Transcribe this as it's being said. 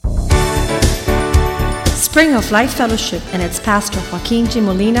Spring of Life Fellowship and its pastor Joaquin G.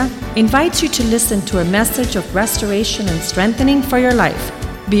 Molina invites you to listen to a message of restoration and strengthening for your life.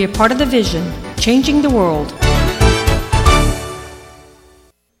 Be a part of the vision, changing the world.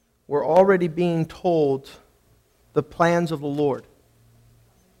 We're already being told the plans of the Lord.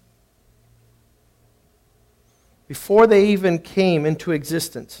 Before they even came into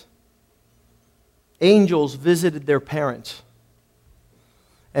existence, angels visited their parents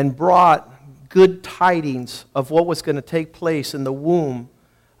and brought good tidings of what was going to take place in the womb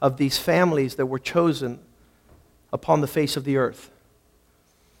of these families that were chosen upon the face of the earth.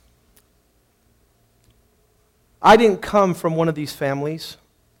 I didn't come from one of these families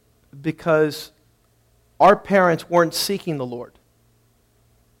because our parents weren't seeking the Lord.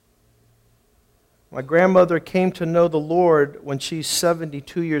 My grandmother came to know the Lord when she's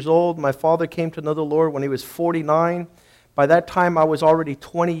 72 years old. My father came to know the Lord when he was 49. By that time, I was already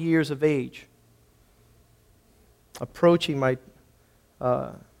 20 years of age, approaching my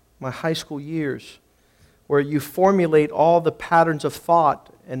high school years, where you formulate all the patterns of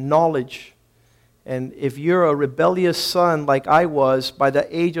thought and knowledge. And if you're a rebellious son like I was, by the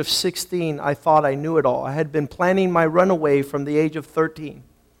age of 16, I thought I knew it all. I had been planning my runaway from the age of 13.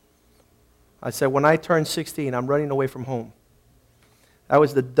 I said, when I turn 16, I'm running away from home. That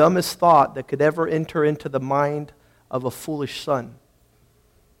was the dumbest thought that could ever enter into the mind of a foolish son.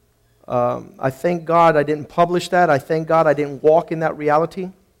 I thank God I didn't publish that. I thank God I didn't walk in that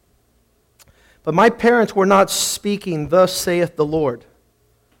reality. But my parents were not speaking, "Thus saith the Lord."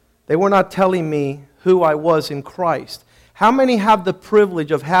 They were not telling me who I was in Christ. How many have the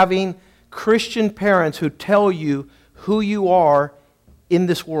privilege of having Christian parents who tell you who you are in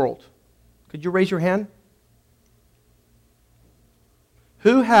this world? Could you raise your hand?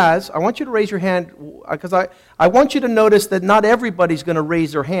 Who has? I want you to raise your hand because I want you to notice that not everybody's going to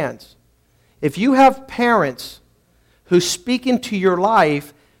raise their hands. If you have parents who speak into your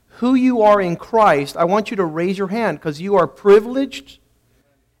life who you are in Christ, I want you to raise your hand because you are privileged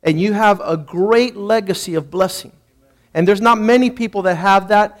and you have a great legacy of blessing. And there's not many people that have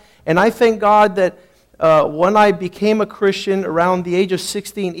that. And I thank God that when I became a Christian around the age of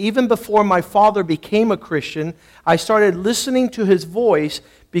 16, even before my father became a Christian, I started listening to his voice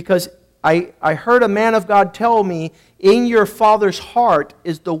because I heard a man of God tell me, in your father's heart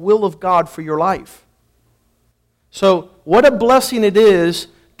is the will of God for your life. So what a blessing it is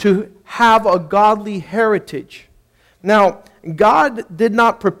to have a godly heritage. Now, God did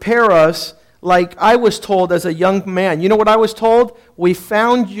not prepare us like I was told as a young man. You know what I was told? We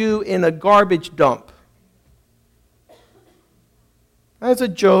found you in a garbage dump. That's a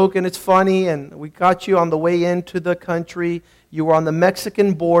joke, and it's funny, and we got you on the way into the country. You were on the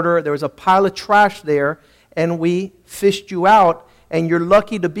Mexican border. There was a pile of trash there, and we fished you out, and you're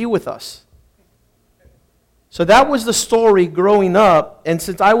lucky to be with us. So that was the story growing up, and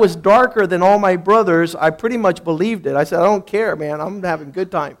since I was darker than all my brothers, I pretty much believed it. I said, I don't care, man. I'm having a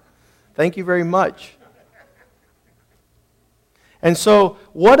good time. Thank you very much. And so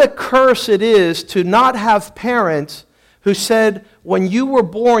what a curse it is to not have parents who said, when you were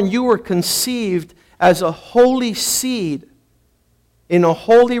born, you were conceived as a holy seed in a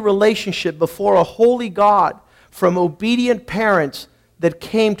holy relationship before a holy God from obedient parents that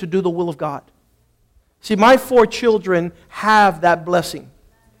came to do the will of God. See, my 4 children have that blessing.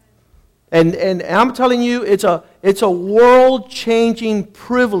 And I'm telling you, it's a world-changing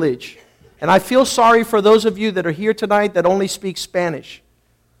privilege. And I feel sorry for those of you that are here tonight that only speak Spanish,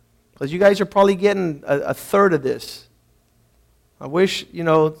 because you guys are probably getting a third of this. I wish,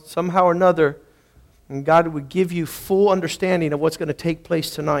 somehow or another, and God would give you full understanding of what's going to take place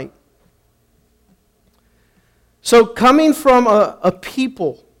tonight. So coming from a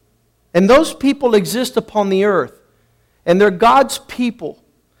people, and those people exist upon the earth, and they're God's people,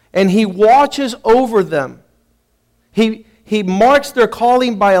 and He watches over them. He marks their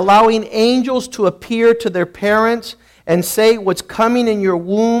calling by allowing angels to appear to their parents and say, what's coming in your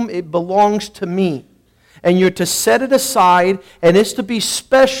womb, it belongs to me. And you're to set it aside, and it's to be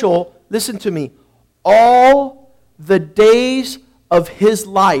special, listen to me, all the days of his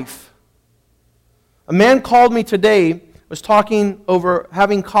life. A man called me today, was talking over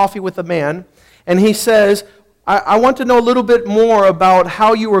having coffee with a man, and he says, I want to know a little bit more about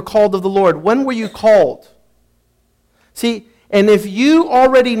how you were called of the Lord. When were you called? See, and if you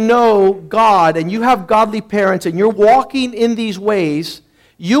already know God, and you have godly parents, and you're walking in these ways,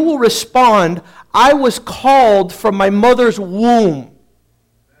 you will respond, I was called from my mother's womb.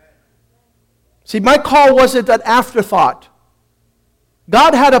 See, my call wasn't an afterthought.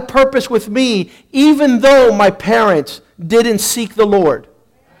 God had a purpose with me, even though my parents didn't seek the Lord.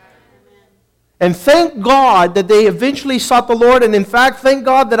 And thank God that they eventually sought the Lord. And in fact, thank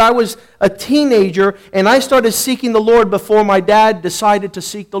God that I was a teenager and I started seeking the Lord before my dad decided to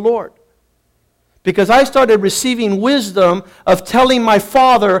seek the Lord. Because I started receiving wisdom of telling my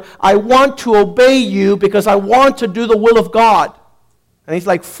father, I want to obey you because I want to do the will of God. And he's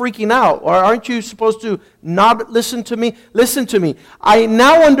like freaking out. Or aren't you supposed to not listen to me? Listen to me. I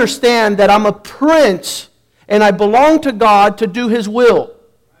now understand that I'm a prince and I belong to God to do His will.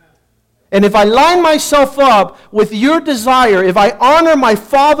 And if I line myself up with your desire, if I honor my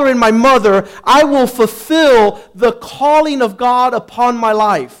father and my mother, I will fulfill the calling of God upon my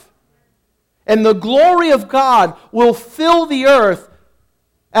life. And the glory of God will fill the earth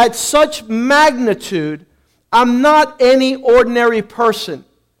at such magnitude. I'm not any ordinary person.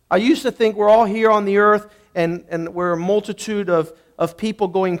 I used to think we're all here on the earth and we're a multitude of people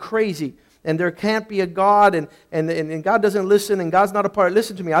going crazy. And there can't be a God, and God doesn't listen, and God's not a part.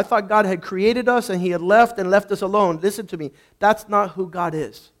 Listen to me. I thought God had created us, and He had left us alone. Listen to me. That's not who God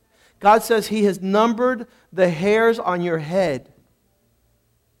is. God says He has numbered the hairs on your head.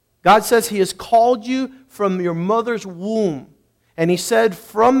 God says He has called you from your mother's womb. And He said,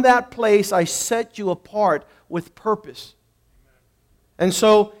 from that place I set you apart with purpose. And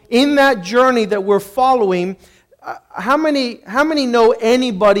so, in that journey that we're following, how many know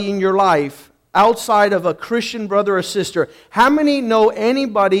anybody in your life outside of a Christian brother or sister? How many know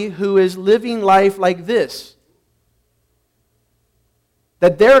anybody who is living life like this?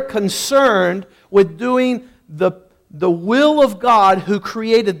 That they're concerned with doing the will of God who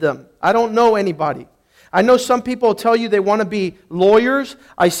created them. I don't know anybody. I know some people tell you they want to be lawyers.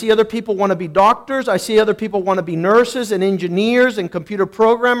 I see other people want to be doctors. I see other people want to be nurses and engineers and computer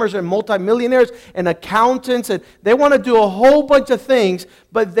programmers and multimillionaires and accountants. And they want to do a whole bunch of things,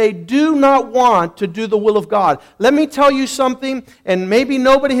 but they do not want to do the will of God. Let me tell you something, and maybe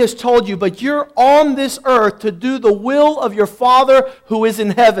nobody has told you, but you're on this earth to do the will of your Father who is in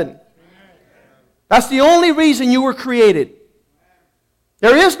heaven. That's the only reason you were created.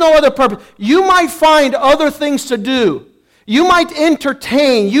 There is no other purpose. You might find other things to do. You might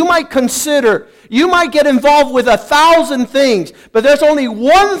entertain. You might consider. You might get involved with 1,000 things. But there's only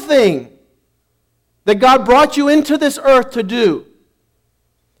one thing that God brought you into this earth to do.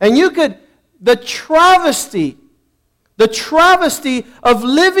 And the travesty of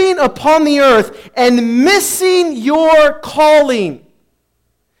living upon the earth and missing your calling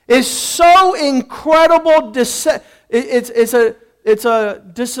is so incredible. It's a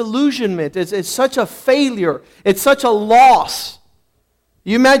disillusionment. It's such a failure. It's such a loss.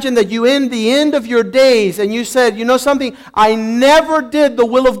 You imagine that you end the end of your days and you said, you know something? I never did the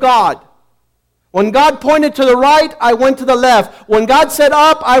will of God. When God pointed to the right, I went to the left. When God said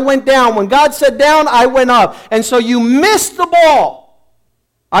up, I went down. When God said down, I went up. And so you missed the ball.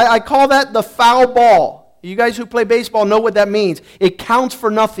 I call that the foul ball. You guys who play baseball know what that means. It counts for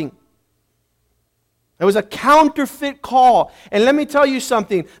nothing. It was a counterfeit call. And let me tell you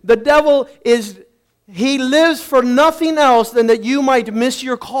something. The devil he lives for nothing else than that you might miss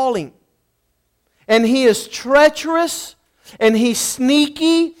your calling. And he is treacherous, and he's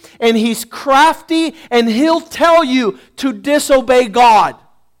sneaky, and he's crafty, and he'll tell you to disobey God.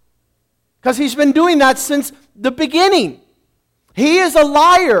 Because he's been doing that since the beginning. He is a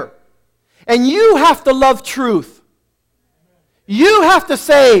liar. And you have to love truth. You have to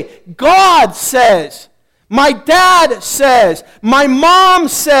say, God says. My dad says, my mom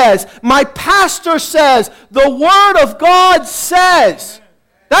says, my pastor says, the Word of God says.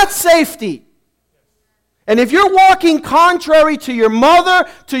 That's safety. And if you're walking contrary to your mother,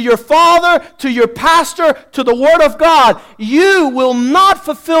 to your father, to your pastor, to the Word of God, you will not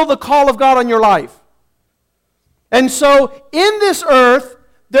fulfill the call of God on your life. And so, in this earth,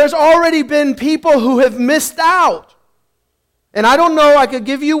 there's already been people who have missed out. And I don't know, I could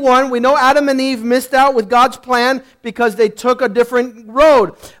give you one. We know Adam and Eve missed out with God's plan because they took a different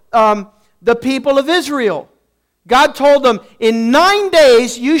road. The people of Israel. God told them, in 9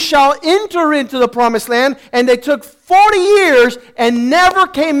 days you shall enter into the promised land. And they took 40 years and never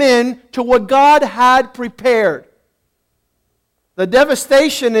came in to what God had prepared. The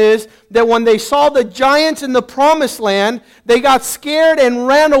devastation is that when they saw the giants in the promised land, they got scared and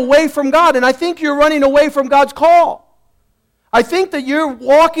ran away from God. And I think you're running away from God's call. I think that you're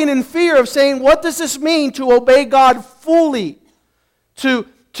walking in fear of saying, what does this mean to obey God fully? To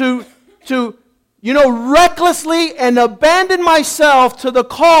recklessly and abandon myself to the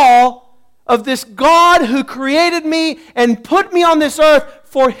call of this God who created me and put me on this earth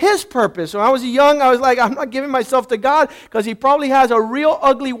for His purpose. When I was young, I was like, I'm not giving myself to God because He probably has a real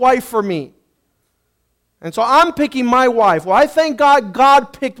ugly wife for me. And so I'm picking my wife. Well, I thank God,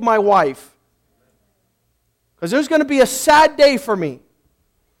 God picked my wife. Because there's going to be a sad day for me.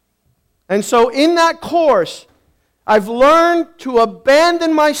 And so in that course, I've learned to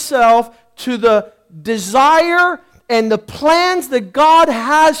abandon myself to the desire and the plans that God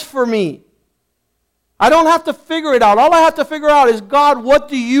has for me. I don't have to figure it out. All I have to figure out is, God, what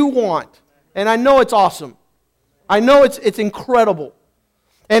do you want? And I know it's awesome. I know it's incredible.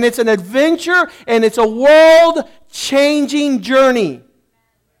 And it's an adventure, and it's a world-changing journey.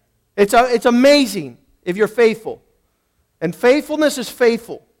 It's amazing if you're faithful. And faithfulness is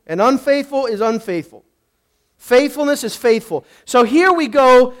faithful. And unfaithful is unfaithful. Faithfulness is faithful. So here we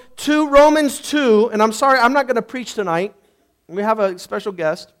go to Romans 2. And I'm sorry, I'm not going to preach tonight. We have a special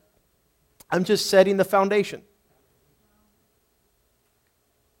guest. I'm just setting the foundation.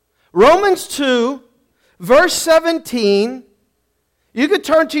 Romans 2, verse 17. You could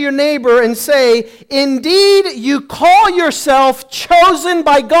turn to your neighbor and say, indeed, you call yourself chosen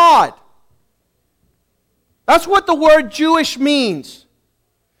by God. That's what the word Jewish means.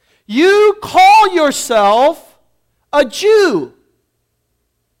 You call yourself a Jew.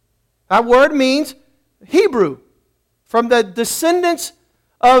 That word means Hebrew, from the descendants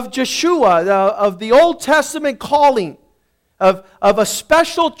of Joshua, of the Old Testament calling, of a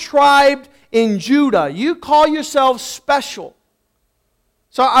special tribe in Judah. You call yourself special.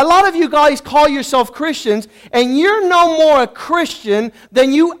 So a lot of you guys call yourself Christians, and you're no more a Christian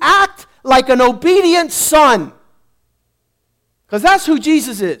than you act like an obedient son. Because that's who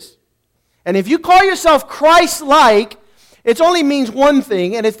Jesus is. And if you call yourself Christ-like, it only means one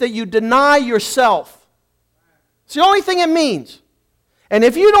thing, and it's that you deny yourself. It's the only thing it means. And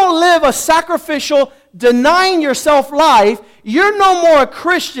if you don't live a sacrificial, denying yourself life, you're no more a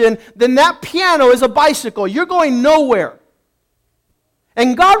Christian than that piano is a bicycle. You're going nowhere.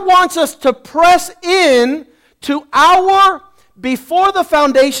 And God wants us to press in to our before the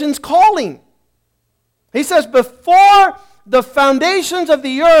foundations calling. He says, before the foundations of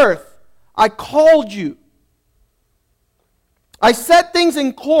the earth, I called you. I set things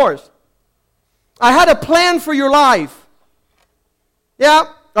in course. I had a plan for your life. Yeah,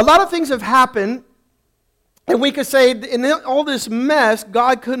 a lot of things have happened, and we could say, in all this mess,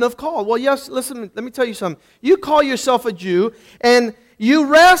 God couldn't have called. Well, yes, listen, let me tell you something. You call yourself a Jew, and you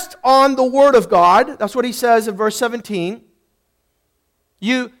rest on the Word of God. That's what he says in verse 17.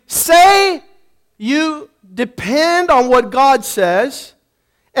 You say you depend on what God says,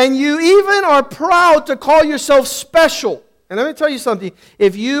 and you even are proud to call yourself special. And let me tell you something.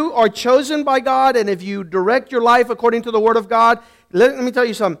 If you are chosen by God, and if you direct your life according to the Word of God, let me tell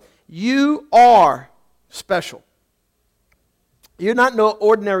you something. You are special. You're not no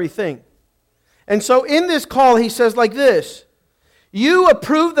ordinary thing. And so in this call, he says like this. You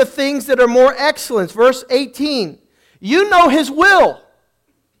approve the things that are more excellent. Verse 18. You know His will.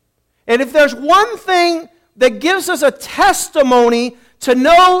 And if there's one thing that gives us a testimony to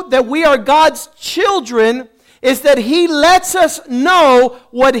know that we are God's children, is that He lets us know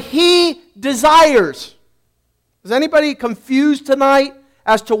what He desires. Is anybody confused tonight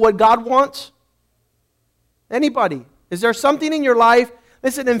as to what God wants? Anybody? Is there something in your life?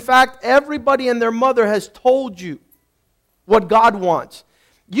 Listen, in fact, everybody and their mother has told you what God wants.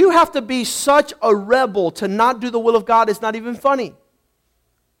 You have to be such a rebel to not do the will of God. It's not even funny.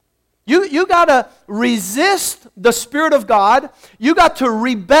 You got to resist the Spirit of God. You got to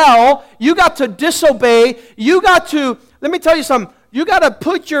rebel. You got to disobey. You got to, let me tell you something. You got to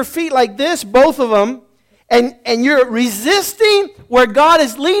put your feet like this, both of them, and you're resisting where God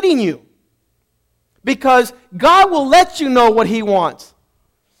is leading you. Because God will let you know what He wants.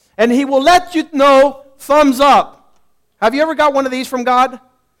 And He will let you know thumbs up. Have you ever got one of these from God?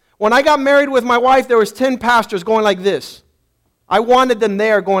 When I got married with my wife, there was 10 pastors going like this. I wanted them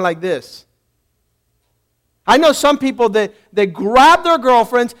there going like this. I know some people that grab their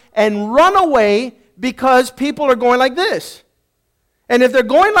girlfriends and run away because people are going like this. And if they're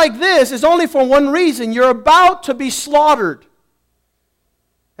going like this, it's only for one reason. You're about to be slaughtered.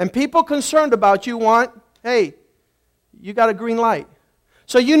 And people concerned about you want, hey, you got a green light.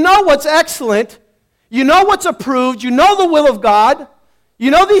 So you know what's excellent. You know what's approved. You know the will of God. You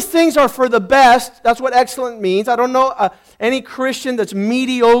know these things are for the best. That's what excellent means. I don't know any Christian that's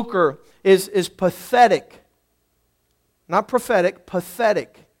mediocre is pathetic. Not prophetic,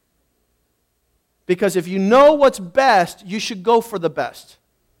 pathetic. Because if you know what's best, you should go for the best.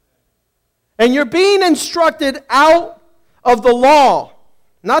 And you're being instructed out of the law.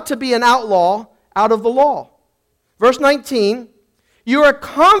 Not to be an outlaw, out of the law. Verse 19, you are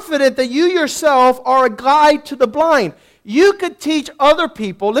confident that you yourself are a guide to the blind. You could teach other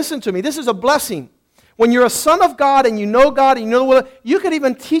people, listen to me, this is a blessing. When you're a son of God and you know God and you know the will, you can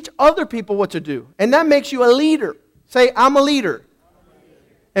even teach other people what to do. And that makes you a leader. Say, I'm a leader.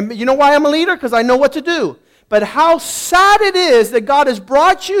 And you know why I'm a leader? Because I know what to do. But how sad it is that God has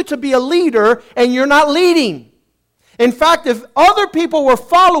brought you to be a leader and you're not leading. In fact, if other people were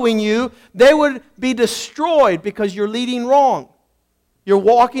following you, they would be destroyed because you're leading wrong. You're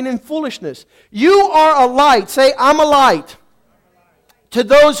walking in foolishness. You are a light. Say, I'm a light to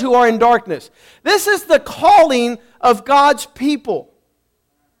those who are in darkness. This is the calling of God's people.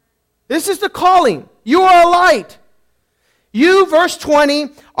 This is the calling. You are a light. You, verse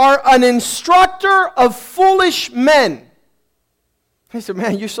 20, are an instructor of foolish men. He said,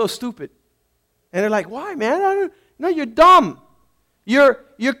 man, you're so stupid. And they're like, why, man? No, you're dumb. You're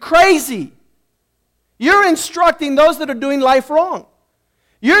crazy. You're instructing those that are doing life wrong.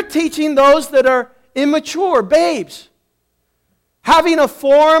 You're teaching those that are immature, babes. Having a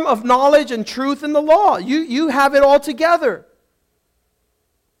form of knowledge and truth in the law. You have it all together.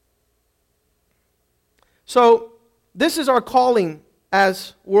 So, this is our calling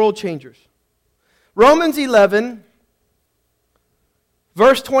as world changers. Romans 11,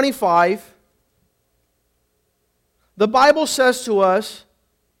 verse 25, the Bible says to us,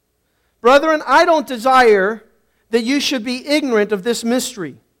 brethren, I don't desire that you should be ignorant of this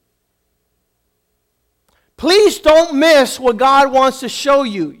mystery. Please don't miss what God wants to show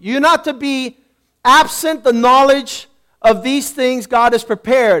you. You're not to be absent the knowledge of these things God has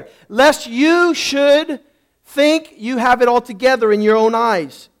prepared, lest you should think you have it all together in your own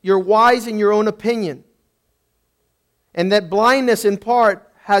eyes. You're wise in your own opinion. And that blindness in part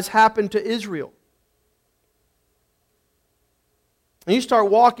has happened to Israel. And you start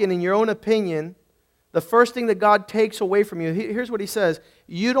walking in your own opinion, the first thing that God takes away from you, here's what He says.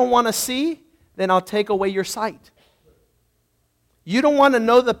 You don't want to see? Then I'll take away your sight. You don't want to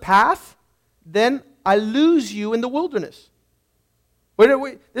know the path? Then I lose you in the wilderness.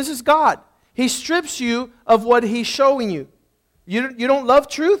 This is God. He strips you of what He's showing you. You don't love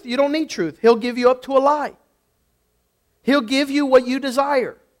truth? You don't need truth. He'll give you up to a lie. He'll give you what you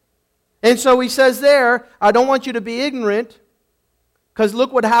desire. And so He says there, I don't want you to be ignorant, because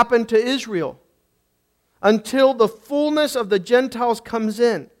look what happened to Israel. Until the fullness of the Gentiles comes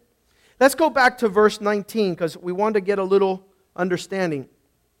in. Let's go back to verse 19, because we want to get a little understanding.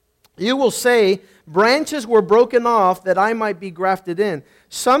 You will say, branches were broken off that I might be grafted in.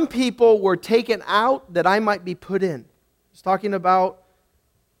 Some people were taken out that I might be put in. It's talking about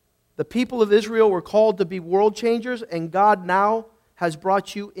the people of Israel were called to be world changers, and God now has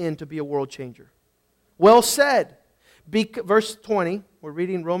brought you in to be a world changer. Well said. Verse 20, we're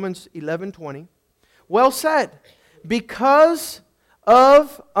reading Romans 11:20. Well said. Because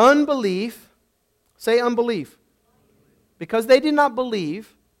of unbelief, say unbelief. Because they did not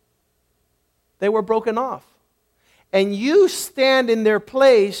believe, they were broken off. And you stand in their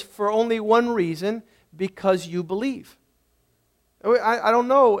place for only one reason, because you believe. I don't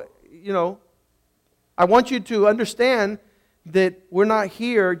know, I want you to understand that we're not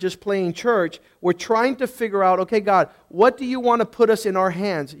here just playing church. We're trying to figure out, okay, God, what do you want to put us in our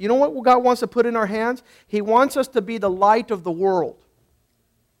hands? You know what God wants to put in our hands? He wants us to be the light of the world.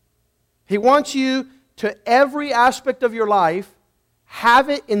 He wants you to every aspect of your life, have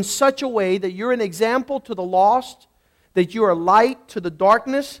it in such a way that you're an example to the lost, that you're a light to the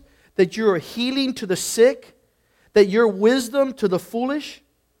darkness, that you're a healing to the sick, that you're wisdom to the foolish.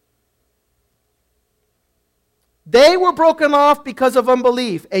 They were broken off because of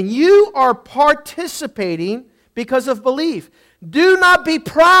unbelief, and you are participating because of belief. Do not be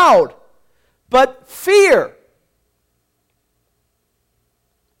proud, but fear.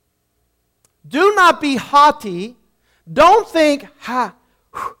 Do not be haughty. Don't think,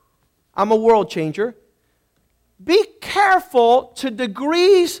 I'm a world changer. Be careful to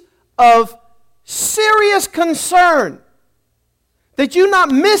degrees of serious concern that you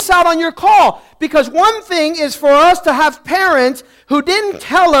not miss out on your call. Because one thing is for us to have parents who didn't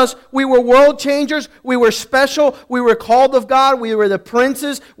tell us we were world changers, we were special, we were called of God, we were the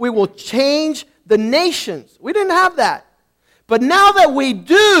princes, we will change the nations. We didn't have that. But now that we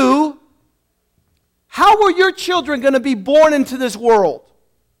do, how are your children going to be born into this world?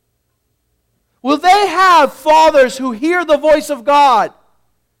 Will they have fathers who hear the voice of God,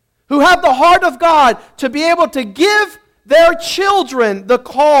 who have the heart of God to be able to give their children the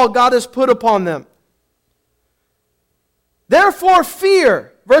call God has put upon them? Therefore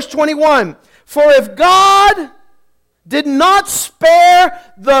fear, verse 21, for if God did not spare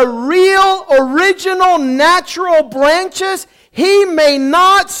the real, original, natural branches, He may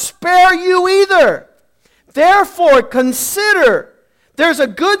not spare you either. Therefore consider There's a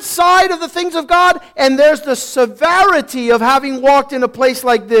good side of the things of God, and there's the severity of having walked in a place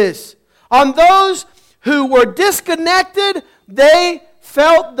like this. On those who were disconnected, they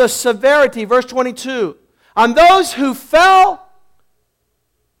felt the severity. Verse 22. On those who fell,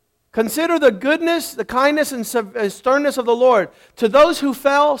 consider the goodness, the kindness, and sternness of the Lord. To those who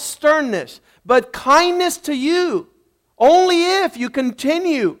fell, sternness, but kindness to you, only if you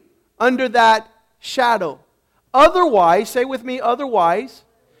continue under that shadow. Otherwise, say with me, otherwise,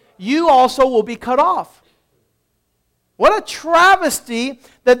 you also will be cut off. What a travesty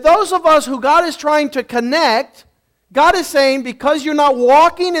that those of us who God is trying to connect, God is saying, because you're not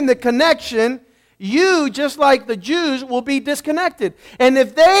walking in the connection, you, just like the Jews, will be disconnected. And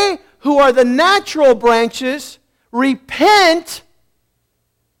if they, who are the natural branches, repent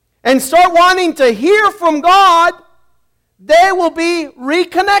and start wanting to hear from God, they will be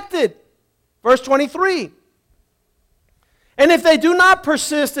reconnected. Verse 23. And if they do not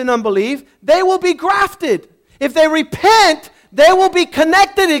persist in unbelief, they will be grafted. If they repent, they will be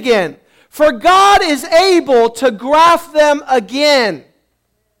connected again. For God is able to graft them again.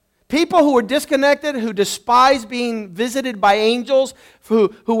 People who were disconnected, who despise being visited by angels,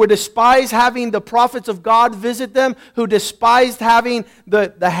 who were despised having the prophets of God visit them, who despised having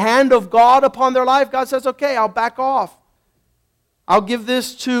the hand of God upon their life, God says, okay, I'll back off. I'll give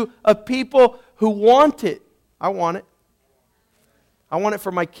this to a people who want it. I want it. I want it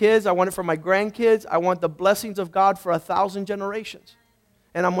for my kids. I want it for my grandkids. I want the blessings of God for 1,000 generations.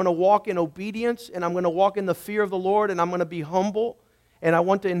 And I'm going to walk in obedience, and I'm going to walk in the fear of the Lord, and I'm going to be humble, and I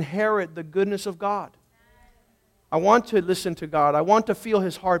want to inherit the goodness of God. I want to listen to God. I want to feel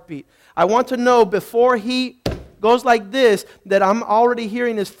His heartbeat. I want to know before He goes like this that I'm already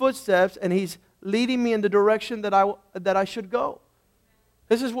hearing His footsteps, and He's leading me in the direction that I should go.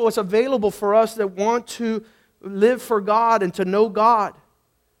 This is what's available for us that want to live for God and to know God.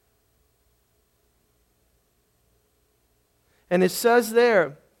 And it says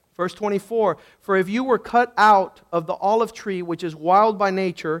there, verse 24, for if you were cut out of the olive tree, which is wild by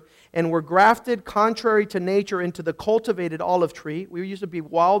nature, and were grafted contrary to nature into the cultivated olive tree, we used to be a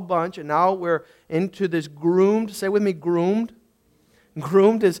wild bunch, and now we're into this groomed, say with me, groomed.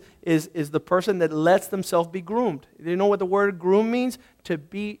 Groomed is the person that lets themselves be groomed. Do you know what the word groom means?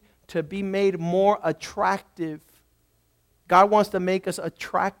 To be made more attractive. God wants to make us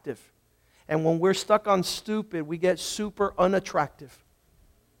attractive. And when we're stuck on stupid, we get super unattractive.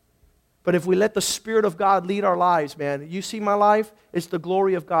 But if we let the Spirit of God lead our lives, man, you see my life? It's the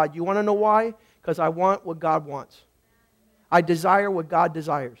glory of God. You want to know why? Because I want what God wants. I desire what God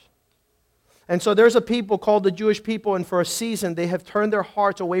desires. And so there's a people called the Jewish people, and for a season they have turned their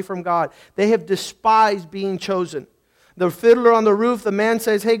hearts away from God. They have despised being chosen. The fiddler on the roof, the man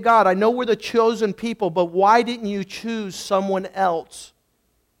says, hey God, I know we're the chosen people, but why didn't you choose someone else?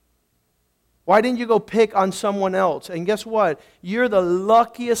 Why didn't you go pick on someone else? And guess what? You're the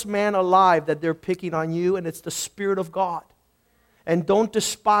luckiest man alive that they're picking on you, and it's the Spirit of God. And don't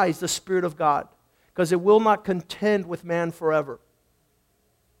despise the Spirit of God, because it will not contend with man forever.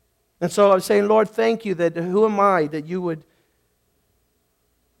 And so I'm saying, Lord, thank you that who am I that you would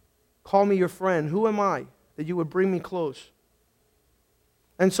call me your friend? Who am I that you would bring me close?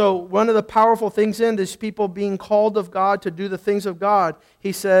 And so one of the powerful things in this people being called of God to do the things of God,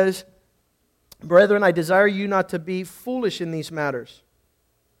 he says, brethren, I desire you not to be foolish in these matters.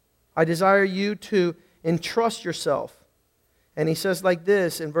 I desire you to entrust yourself. And he says like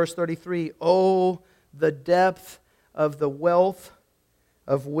this in verse 33, oh, the depth of the wealth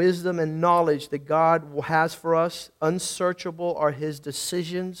of wisdom and knowledge that God has for us. Unsearchable are His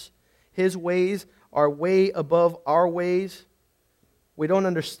decisions. His ways are way above our ways. We don't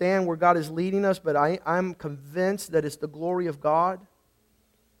understand where God is leading us, but I'm convinced that it's the glory of God.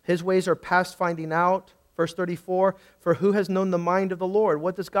 His ways are past finding out. Verse 34, for who has known the mind of the Lord?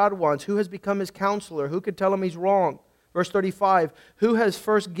 What does God want? Who has become His counselor? Who could tell Him He's wrong? Verse 35, who has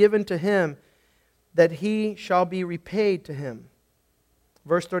first given to Him that He shall be repaid to Him?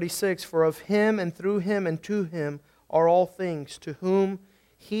 Verse 36, for of Him and through Him and to Him are all things, to whom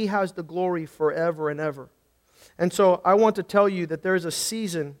He has the glory forever and ever. And so I want to tell you that there is a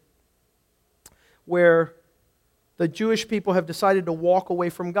season where the Jewish people have decided to walk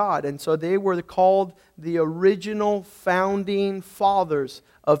away from God. And so they were called the original founding fathers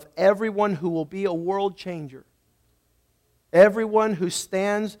of everyone who will be a world changer. Everyone who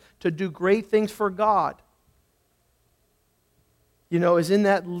stands to do great things for God, is in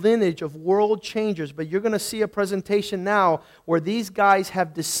that lineage of world changers. But you're going to see a presentation now where these guys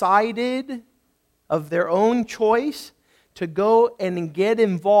have decided of their own choice to go and get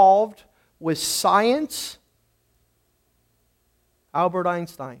involved with science Albert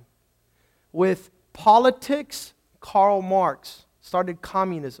Einstein. With politics, Karl Marx started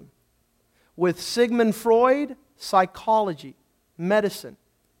communism. With Sigmund Freud, psychology, medicine.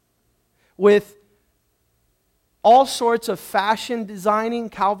 With all sorts of fashion designing,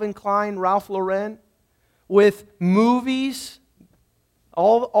 Calvin Klein, Ralph Lauren. With movies,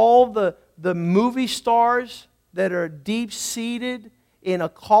 all the movie stars that are deep-seated in a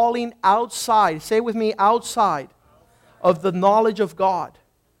calling outside, say with me, outside of the knowledge of God.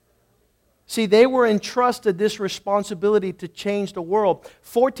 See, they were entrusted this responsibility to change the world.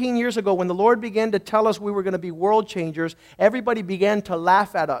 14 years ago, when the Lord began to tell us we were going to be world changers, everybody began to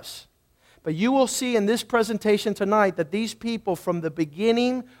laugh at us. But you will see in this presentation tonight that these people from the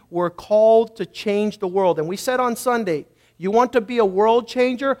beginning were called to change the world. And we said on Sunday, you want to be a world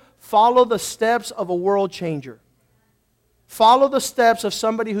changer? Follow the steps of a world changer. Follow the steps of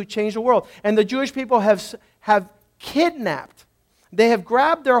somebody who changed the world. And the Jewish people have kidnapped. They have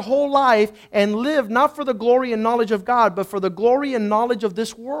grabbed their whole life and lived not for the glory and knowledge of God, but for the glory and knowledge of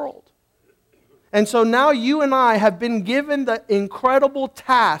this world. And so now you and I have been given the incredible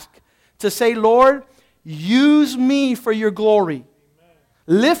task to say, Lord, use me for your glory.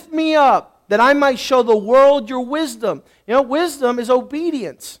 Lift me up that I might show the world your wisdom. You know, wisdom is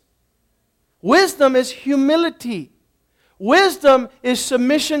obedience. Wisdom is humility. Wisdom is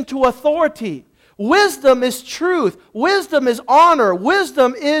submission to authority. Wisdom is truth. Wisdom is honor.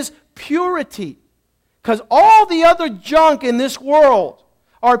 Wisdom is purity. Because all the other junk in this world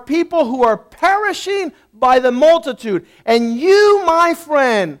are people who are perishing by the multitude. And you, my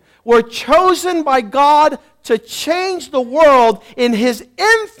friend, were chosen by God to change the world in His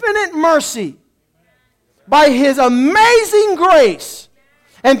infinite mercy, by His amazing grace,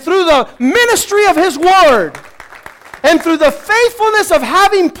 and through the ministry of His Word, and through the faithfulness of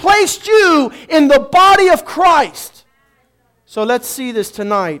having placed you in the body of Christ. So let's see this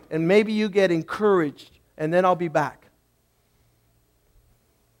tonight, and maybe you get encouraged, and then I'll be back.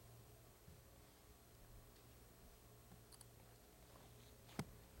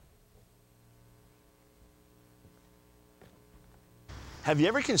 Have you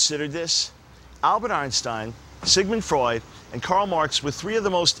ever considered this? Albert Einstein, Sigmund Freud, and Karl Marx were three of the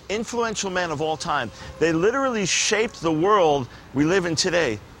most influential men of all time. They literally shaped the world we live in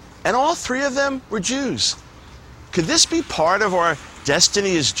today. And all three of them were Jews. Could this be part of our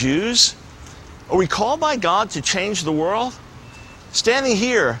destiny as Jews? Are we called by God to change the world? Standing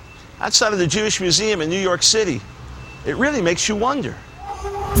here, outside of the Jewish Museum in New York City, it really makes you wonder.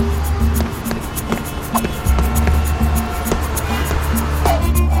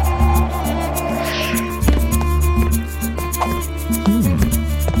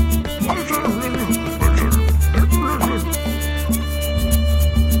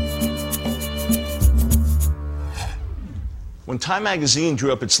 When Time magazine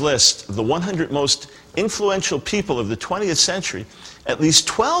drew up its list of the 100 most influential people of the 20th century, at least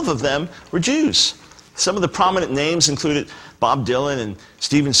 12 of them were Jews. Some of the prominent names included Bob Dylan and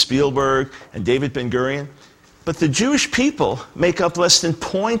Steven Spielberg and David Ben-Gurion. But the Jewish people make up less than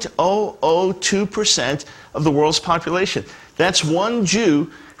 0.002% of the world's population. That's one Jew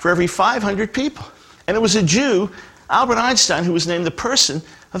for every 500 people. And it was a Jew, Albert Einstein, who was named the person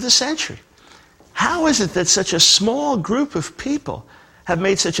of the century. How is it that such a small group of people have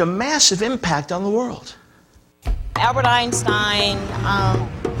made such a massive impact on the world? Albert Einstein,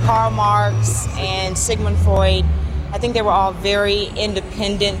 Karl Marx, and Sigmund Freud, I think they were all very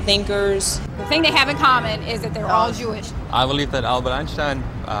independent thinkers. The thing they have in common is that they're all Jewish. I believe that Albert Einstein,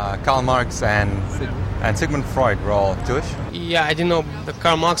 Karl Marx, and Sigmund Freud were all Jewish. Yeah, I didn't know that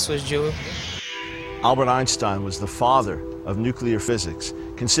Karl Marx was Jew. Albert Einstein was the father of nuclear physics,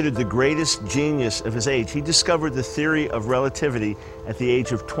 considered the greatest genius of his age. He discovered the theory of relativity at the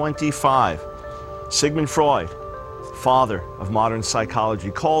age of 25. Sigmund Freud, father of modern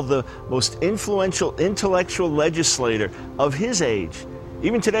psychology, called the most influential intellectual legislator of his age.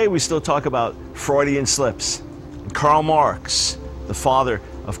 Even today we still talk about Freudian slips. And Karl Marx, the father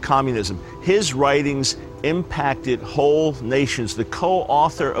of communism, his writings impacted whole nations. The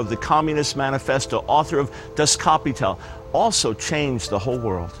co-author of the Communist Manifesto, author of Das Kapital, also changed the whole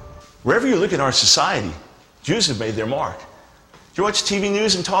world. Wherever you look in our society, Jews have made their mark. Do you watch TV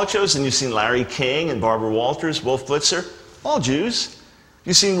news and talk shows and you've seen Larry King and Barbara Walters, Wolf Blitzer? All Jews.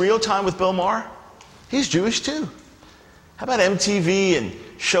 You've seen Real Time with Bill Maher? He's Jewish too. How about MTV and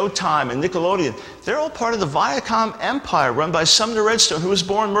Showtime and Nickelodeon? They're all part of the Viacom empire run by Sumner Redstone, who was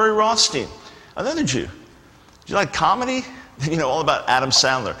born Murray Rothstein, another Jew. Do you like comedy? You know all about Adam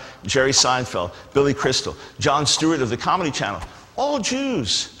Sandler, Jerry Seinfeld, Billy Crystal, Jon Stewart of the Comedy Channel, all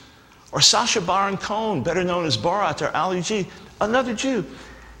Jews. Or Sacha Baron Cohen, better known as Borat or Ali G, another Jew.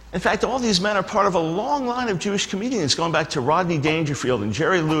 In fact, all these men are part of a long line of Jewish comedians going back to Rodney Dangerfield and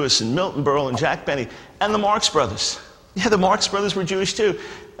Jerry Lewis and Milton Berle and Jack Benny and the Marx Brothers. Yeah, the Marx Brothers were Jewish too.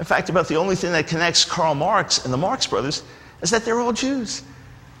 In fact, about the only thing that connects Karl Marx and the Marx Brothers is that they're all Jews.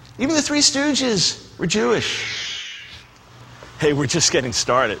 Even the Three Stooges were Jewish. Hey, we're just getting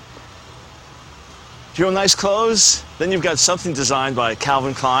started. Do you own nice clothes? Then you've got something designed by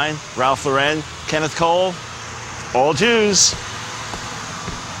Calvin Klein, Ralph Lauren, Kenneth Cole. All Jews.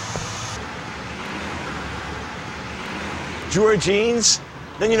 Do you wear jeans?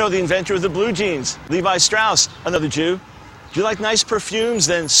 Then you know the inventor of the blue jeans, Levi Strauss, another Jew. Do you like nice perfumes?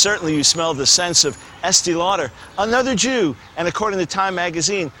 Then certainly you smell the scents of Estee Lauder, another Jew, and according to Time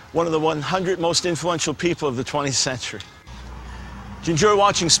magazine, one of the 100 most influential people of the 20th century. Do you enjoy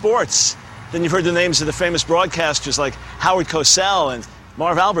watching sports? Then you've heard the names of the famous broadcasters like Howard Cosell and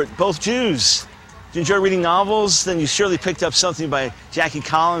Marv Albert, both Jews. Do you enjoy reading novels? Then you surely picked up something by Jackie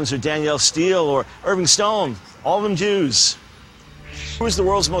Collins or Danielle Steele or Irving Stone, all of them Jews. Who is the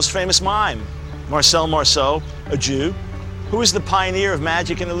world's most famous mime? Marcel Marceau, a Jew. Who is the pioneer of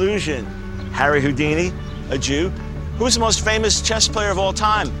magic and illusion? Harry Houdini, a Jew. Who is the most famous chess player of all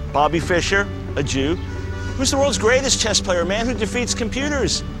time? Bobby Fischer, a Jew. Who's the world's greatest chess player, a man who defeats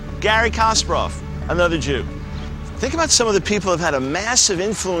computers? Garry Kasparov, another Jew. Think about some of the people who have had a massive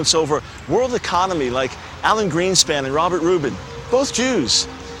influence over world economy, like Alan Greenspan and Robert Rubin, both Jews.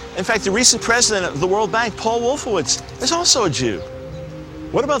 In fact, the recent president of the World Bank, Paul Wolfowitz, is also a Jew.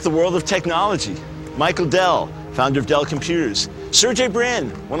 What about the world of technology? Michael Dell, founder of Dell Computers. Sergey Brin,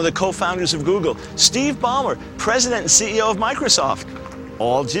 one of the co-founders of Google. Steve Ballmer, president and CEO of Microsoft.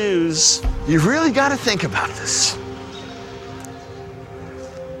 All Jews. You've really got to think about this.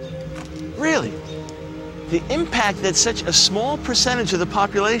 Really. The impact that such a small percentage of the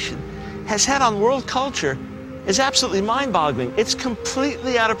population has had on world culture is absolutely mind-boggling. It's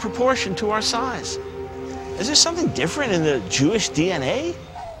completely out of proportion to our size. Is there something different in the Jewish DNA?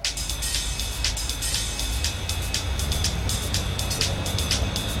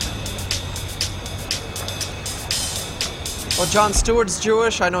 Well, Jon Stewart's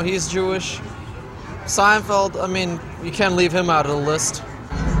Jewish. I know he's Jewish. Seinfeld, I mean, you can't leave him out of the list.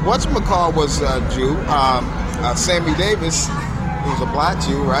 Whatchamacall was a Jew. Sammy Davis, who was a black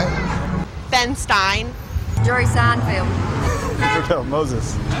Jew, right? Ben Stein. Jerry Seinfeld.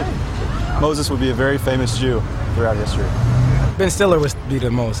 Moses. Moses would be a very famous Jew throughout history. Ben Stiller would be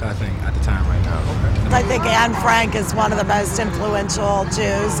the most, I think, at the time right now. Okay. I think Anne Frank is one of the most influential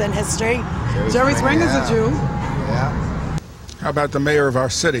Jews in history. Jerry Springer's a Jew. Yeah. How about the mayor of our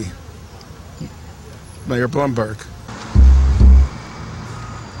city, Mayor Bloomberg?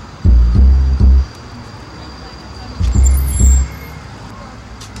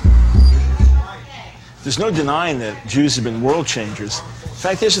 There's no denying that Jews have been world changers. In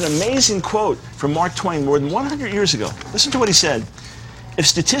fact, there's an amazing quote from Mark Twain more than 100 years ago. Listen to what he said. If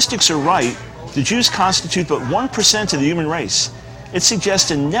statistics are right, the Jews constitute but 1% of the human race. It suggests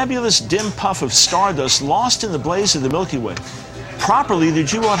a nebulous dim puff of stardust lost in the blaze of the Milky Way. Properly, the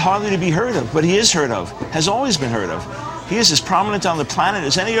Jew ought hardly to be heard of, but he is heard of, has always been heard of. He is as prominent on the planet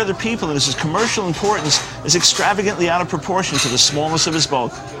as any other people, and his commercial importance is extravagantly out of proportion to the smallness of his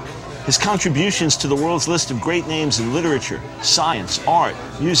bulk. His contributions to the world's list of great names in literature, science, art,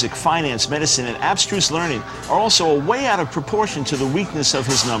 music, finance, medicine, and abstruse learning are also way out of proportion to the weakness of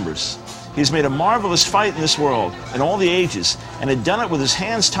his numbers. He has made a marvelous fight in this world, in all the ages, and had done it with his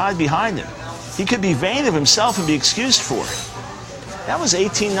hands tied behind him. He could be vain of himself and be excused for it. That was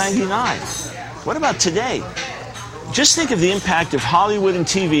 1899. What about today? Just think of the impact of Hollywood and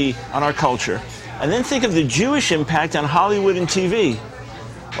TV on our culture, and then think of the Jewish impact on Hollywood and TV.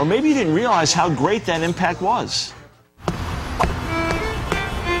 Or maybe you didn't realize how great that impact was.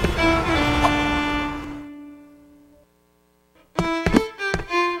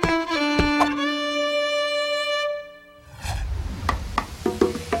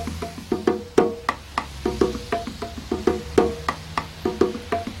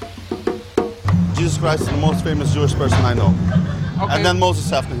 Jesus Christ is the most famous Jewish person I know. Okay. And then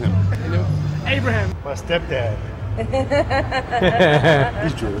Moses after him. Abraham. My stepdad.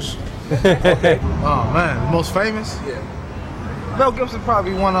 He's Jewish. Okay. Oh man, the most famous? Yeah. Mel Gibson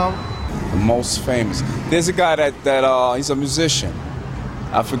probably one of them. The most famous. There's a guy that he's a musician.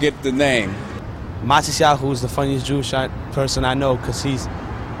 I forget the name. Matisyahu is the funniest Jewish person I know because he's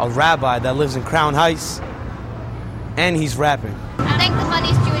a rabbi that lives in Crown Heights and he's rapping. I think the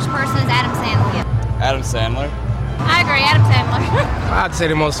funniest Jewish person is Adam Sandler. Adam Sandler? I agree, Adam Sandler. I'd say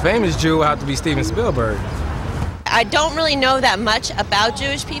the most famous Jew would have to be Steven Spielberg. I don't really know that much about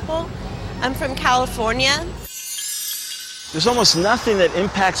Jewish people. I'm from California. There's almost nothing that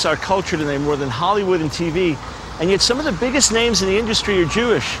impacts our culture today more than Hollywood and TV, and yet some of the biggest names in the industry are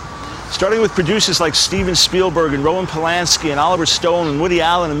Jewish. Starting with producers like Steven Spielberg and Roman Polanski and Oliver Stone and Woody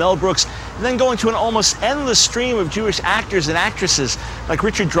Allen and Mel Brooks, and then going to an almost endless stream of Jewish actors and actresses like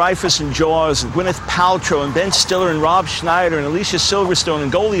Richard Dreyfuss in Jaws, and Gwyneth Paltrow and Ben Stiller and Rob Schneider and Alicia Silverstone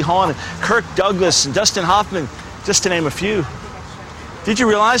and Goldie Hawn and Kirk Douglas and Dustin Hoffman, just to name a few. Did you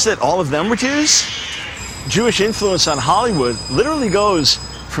realize that all of them were Jews? Jewish influence on Hollywood literally goes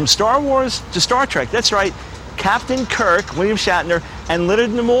from Star Wars to Star Trek. That's right, Captain Kirk, William Shatner, and Leonard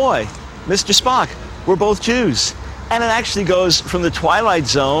Nimoy, Mr. Spock, were both Jews. And it actually goes from the Twilight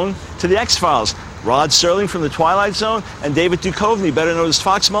Zone to the X-Files. Rod Serling from the Twilight Zone and David Duchovny, better known as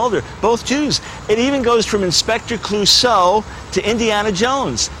Fox Mulder, both Jews. It even goes from Inspector Clouseau to Indiana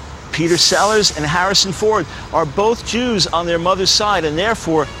Jones. Peter Sellers and Harrison Ford are both Jews on their mother's side, and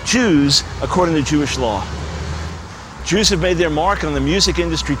therefore Jews according to Jewish law. Jews have made their mark on the music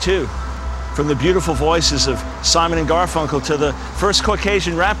industry too. From the beautiful voices of Simon and Garfunkel to the first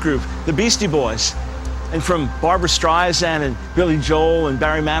Caucasian rap group, the Beastie Boys. And from Barbra Streisand and Billy Joel and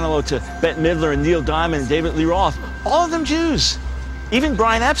Barry Manilow to Bette Midler and Neil Diamond and David Lee Roth, all of them Jews. Even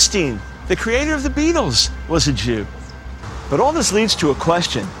Brian Epstein, the creator of the Beatles, was a Jew. But all this leads to a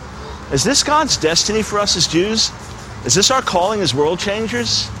question. Is this God's destiny for us as Jews? Is this our calling as world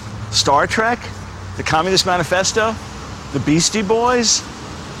changers? Star Trek? The Communist Manifesto? The Beastie Boys?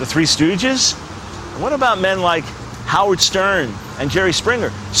 The Three Stooges? And what about men like Howard Stern and Jerry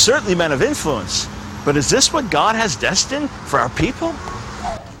Springer? Certainly men of influence. But is this what God has destined for our people?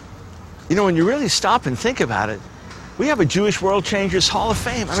 You know, when you really stop and think about it, we have a Jewish World Changers Hall of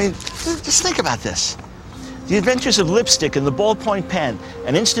Fame. I mean, just think about this. The adventures of lipstick and the ballpoint pen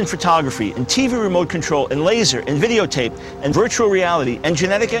and instant photography and TV remote control and laser and videotape and virtual reality and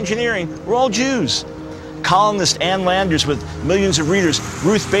genetic engineering were all Jews. Columnist Ann Landers with millions of readers,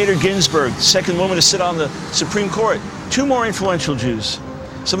 Ruth Bader Ginsburg, the second woman to sit on the Supreme Court, two more influential Jews.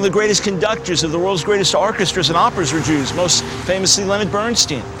 Some of the greatest conductors of the world's greatest orchestras and operas were Jews, most famously Leonard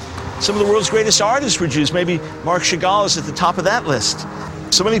Bernstein. Some of the world's greatest artists were Jews, maybe Marc Chagall is at the top of that list.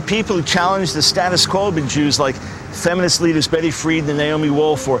 So many people who challenged the status quo have been Jews, like feminist leaders Betty Friedan and Naomi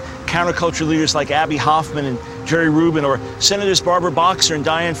Wolf, or counterculture leaders like Abby Hoffman and Jerry Rubin, or Senators Barbara Boxer and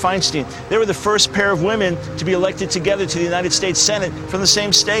Dianne Feinstein. They were the first pair of women to be elected together to the United States Senate from the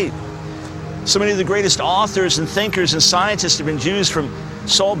same state. So many of the greatest authors and thinkers and scientists have been Jews, from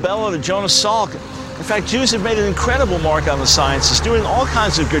Saul Bellow to Jonas Salk. In fact, Jews have made an incredible mark on the sciences, doing all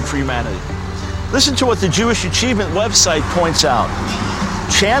kinds of good for humanity. Listen to what the Jewish Achievement website points out.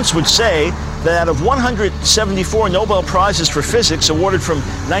 Chance would say that out of 174 Nobel Prizes for physics awarded from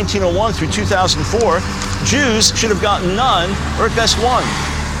 1901 through 2004, Jews should have gotten none, or at best one.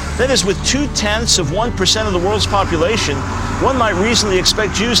 That is, with 0.2% of the world's population, one might reasonably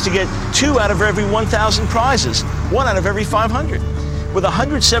expect Jews to get 2 out of every 1,000 prizes, 1 out of every 500. With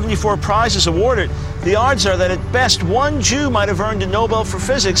 174 prizes awarded, the odds are that at best one Jew might have earned a Nobel for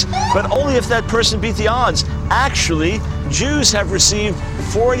physics, but only if that person beat the odds. Actually, Jews have received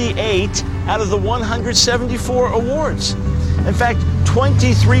 48 out of the 174 awards. In fact,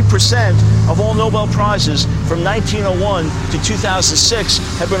 23% of all Nobel Prizes from 1901 to 2006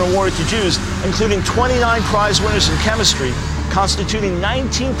 have been awarded to Jews, including 29 prize winners in chemistry, constituting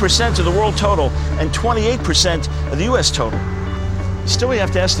 19% of the world total and 28% of the U.S. total. Still, we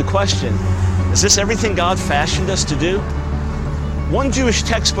have to ask the question, is this everything God fashioned us to do? One Jewish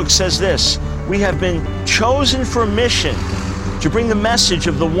textbook says this: we have been chosen for a mission to bring the message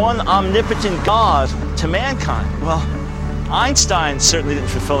of the one omnipotent God to mankind. Well, Einstein certainly didn't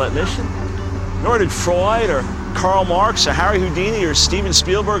fulfill that mission, nor did Freud or Karl Marx or Harry Houdini or Steven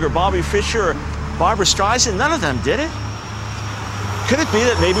Spielberg or Bobby Fischer or Barbra Streisand. None of them did it. Could it be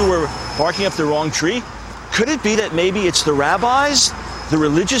that maybe we're barking up the wrong tree? Could it be that maybe it's the rabbis, the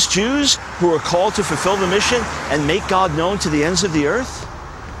religious Jews, who are called to fulfill the mission and make God known to the ends of the earth?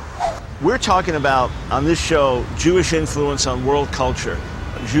 We're talking about, on this show, Jewish influence on world culture.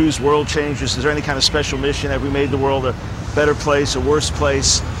 Jews, world changers. Is there any kind of special mission? Have we made the world a better place, a worse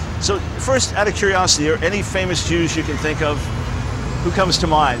place? So first, out of curiosity, are any famous Jews you can think of? Who comes to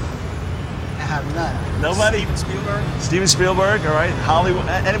mind? I have none. Nobody? Steven Spielberg. Steven Spielberg, all right. Hollywood.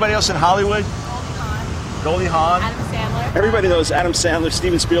 Anybody else in Hollywood? Goldie Hawn. Adam Sandler. Everybody knows Adam Sandler,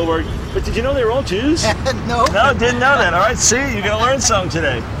 Steven Spielberg. But did you know they were all Jews? No. No, didn't know that. All right, see, you're going to learn something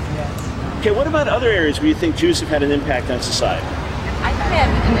today. Yes. Okay, what about other areas where you think Jews have had an impact on society? I think they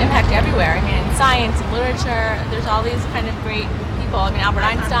have an impact everywhere. I mean, in science and literature, there's all these kind of great people. I mean, Albert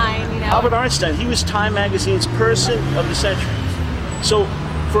Einstein, you know. Albert Einstein, he was Time Magazine's Person of the Century. So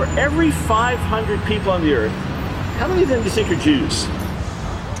for every 500 people on the earth, How many of them do you think are Jews?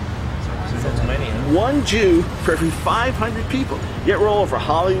 One Jew for every 500 people. Yet we're all over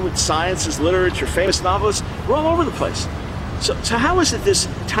Hollywood, sciences, literature, famous novelists. We're all over the place. So how is it this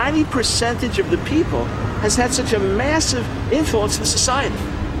tiny percentage of the people has had such a massive influence in society?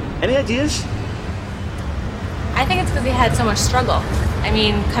 Any ideas? I think it's because they had so much struggle. I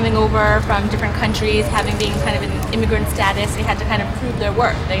mean, coming over from different countries, being kind of in immigrant status, they had to kind of prove their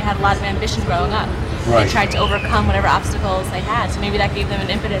worth. They had a lot of ambition growing up. Right. They tried to overcome whatever obstacles they had, so maybe that gave them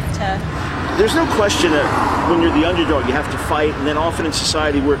an impetus to... There's no question that when you're the underdog, you have to fight, and then often in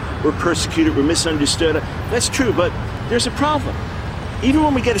society we're persecuted, we're misunderstood. That's true, but there's a problem. Even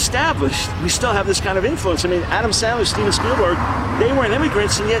when we get established, we still have this kind of influence. I mean, Adam Sandler, Steven Spielberg, they weren't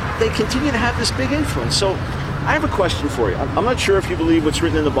immigrants, and yet they continue to have this big influence. So I have a question for you. I'm not sure if you believe what's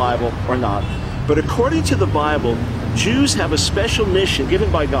written in the Bible or not, but according to the Bible, Jews have a special mission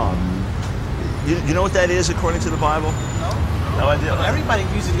given by God. You know what that is according to the Bible? No idea. Well, everybody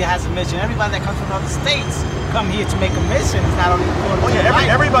usually has a mission. Everybody that comes from other states come here to make a mission. It's not only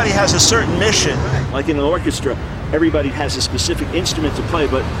everybody has a certain mission. Like in an orchestra, everybody has a specific instrument to play.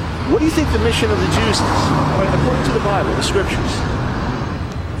 But what do you think the mission of the Jews is? According to the Bible, the scriptures.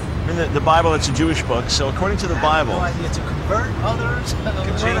 In the Bible, it's a Jewish book. So according to the Bible, no idea, to convert others,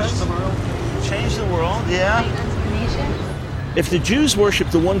 change the world. Change the world, yeah. If the Jews worship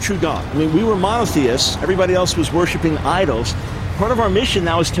the one true God, I mean, we were monotheists, everybody else was worshiping idols. Part of our mission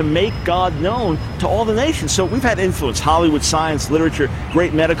now is to make God known to all the nations. So we've had influence, Hollywood, science, literature,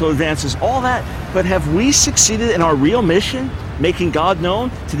 great medical advances, all that. But have we succeeded in our real mission, making God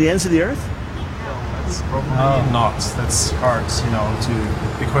known to the ends of the earth? That's probably not. That's hard,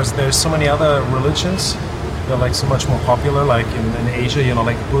 because there's so many other religions. They're like so much more popular, like in Asia,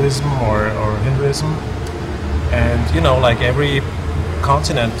 like Buddhism or Hinduism. And, like every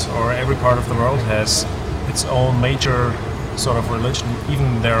continent or every part of the world has its own major sort of religion.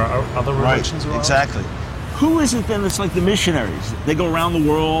 Even there are other religions around. Exactly. Who is it then that's like the missionaries? They go around the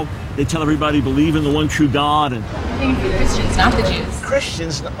world, they tell everybody believe in the one true God. And I think the Christians, not the Jews.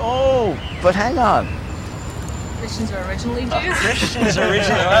 Christians? Oh, but hang on. Christians are originally Jews? Christians are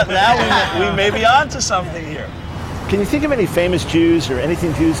originally... Now we may be on to something here. Can you think of any famous Jews or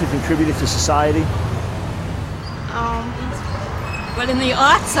anything Jews have contributed to society? Well, in the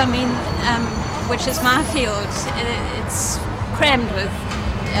arts, which is my field, it's crammed with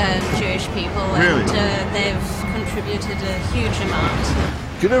Jewish people, really? And they've contributed a huge amount.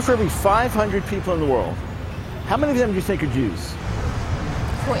 Do you know for every 500 people in the world, how many of them do you think are Jews?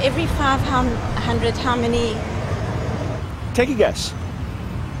 For every 500, how many? Take a guess.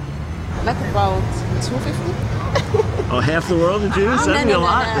 Like about 250? Oh, half the world are Jews? That'd be a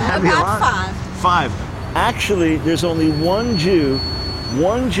lot. That'd be a lot. Five. Actually, there's only one Jew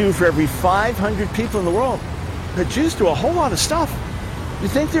for every 500 people in the world. The Jews do a whole lot of stuff. You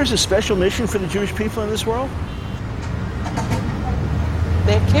think there's a special mission for the Jewish people in this world?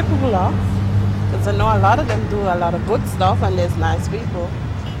 They're capable of, because I know a lot of them do a lot of good stuff, and there's nice people.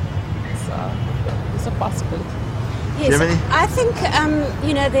 So it's a possibility. Yes, I think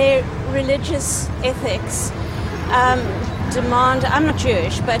their religious ethics demand. I'm not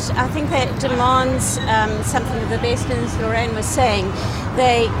Jewish, but I think that demands something that the Bestins Lorraine was saying.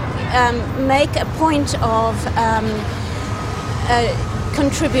 They make a point of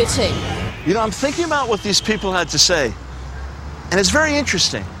contributing. I'm thinking about what these people had to say, and it's very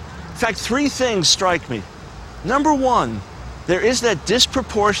interesting. In fact, three things strike me. Number one, there is that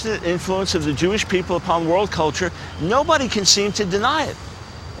disproportionate influence of the Jewish people upon world culture. Nobody can seem to deny it.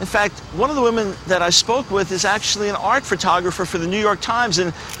 In fact, one of the women that I spoke with is actually an art photographer for the New York Times,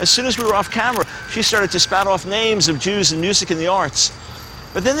 and as soon as we were off camera, she started to spout off names of Jews in music and the arts.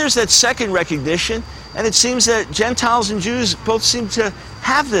 But then there's that second recognition, and it seems that Gentiles and Jews both seem to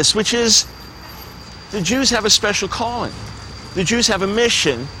have this, which is the Jews have a special calling. The Jews have a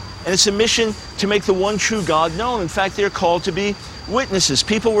mission, and it's a mission to make the one true God known. In fact, they're called to be witnesses.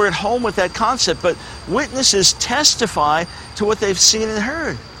 People were at home with that concept, but witnesses testify to what they've seen and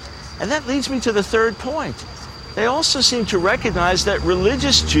heard. And that leads me to the third point. They also seem to recognize that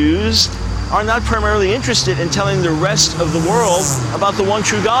religious Jews are not primarily interested in telling the rest of the world about the one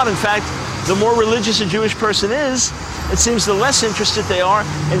true God. In fact, the more religious a Jewish person is, it seems the less interested they are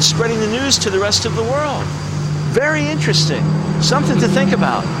in spreading the news to the rest of the world. Very interesting. Something to think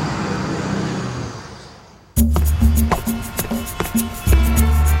about.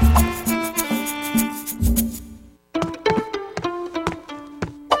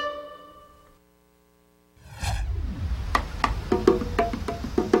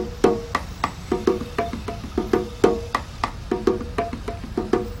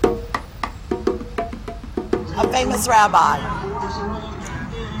 famous rabbi?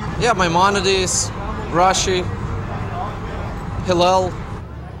 Yeah, Maimonides, Rashi, Hillel.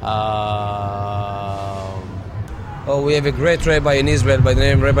 Oh, we have a great rabbi in Israel by the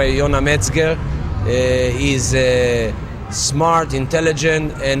name Rabbi Yonah Metzger. He's smart,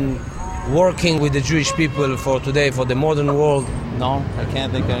 intelligent, and working with the Jewish people for today, for the modern world. No, I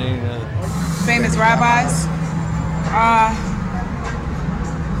can't think of any. Famous rabbis?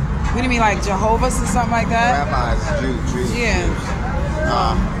 What do you mean, like Jehovah's or something like that? Rabbis, Jews. Yeah.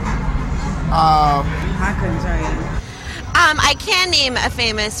 I couldn't tell you. I can name a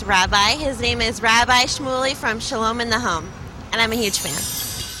famous rabbi. His name is Rabbi Shmuley from Shalom in the Home, and I'm a huge fan.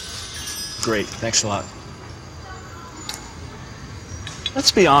 Great, thanks a lot.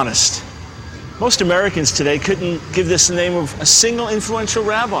 Let's be honest. Most Americans today couldn't give this the name of a single influential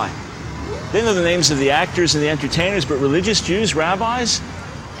rabbi. They know the names of the actors and the entertainers, but religious Jews, rabbis?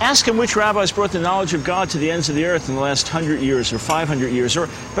 Ask them which rabbis brought the knowledge of God to the ends of the earth in the last 100 years or 500 years. Or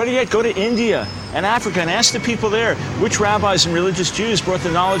better yet, go to India and Africa and ask the people there which rabbis and religious Jews brought the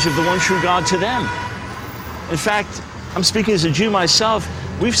knowledge of the one true God to them. In fact, I'm speaking as a Jew myself,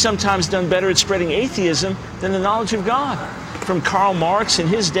 we've sometimes done better at spreading atheism than the knowledge of God. From Karl Marx in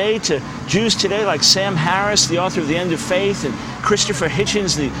his day to Jews today like Sam Harris, the author of The End of Faith, and Christopher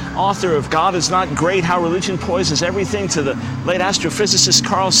Hitchens, the author of God is Not Great, How Religion Poisons Everything, to the late astrophysicist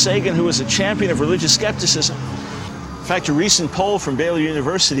Carl Sagan, who was a champion of religious skepticism. In fact, a recent poll from Baylor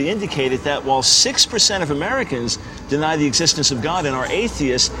University indicated that while 6% of Americans deny the existence of God and are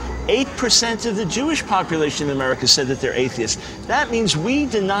atheists, 8% of the Jewish population in America said that they're atheists. That means we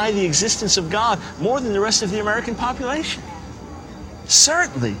deny the existence of God more than the rest of the American population.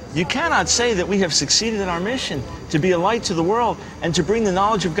 Certainly, you cannot say that we have succeeded in our mission to be a light to the world and to bring the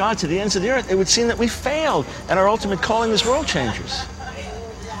knowledge of God to the ends of the earth. It would seem that we failed in our ultimate calling as world changers.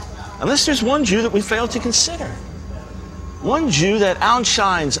 Unless there's one Jew that we failed to consider. One Jew that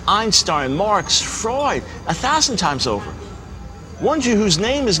outshines Einstein, Marx, Freud 1,000 times over. One Jew whose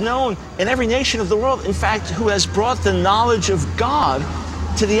name is known in every nation of the world. In fact, who has brought the knowledge of God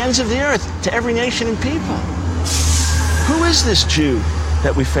to the ends of the earth, to every nation and people. Who is this Jew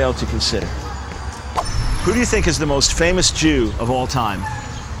that we failed to consider? Who do you think is the most famous Jew of all time?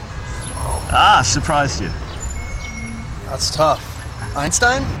 Ah, surprised you. That's tough.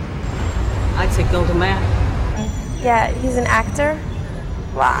 Einstein? I'd say Golda Meir. Yeah, he's an actor.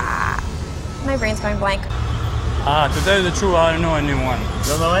 Wow. My brain's going blank. To tell you the truth, I don't know anyone.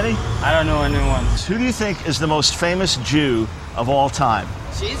 Don't know any? I don't know anyone. Who do you think is the most famous Jew of all time?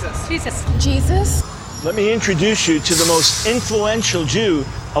 Jesus. Jesus? Let me introduce you to the most influential Jew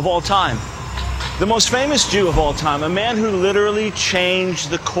of all time. The most famous Jew of all time, a man who literally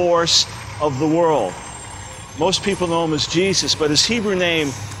changed the course of the world. Most people know him as Jesus, but his Hebrew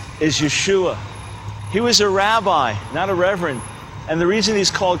name is Yeshua. He was a rabbi, not a reverend. And the reason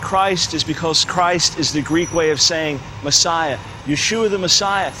he's called Christ is because Christ is the Greek way of saying Messiah. Yeshua the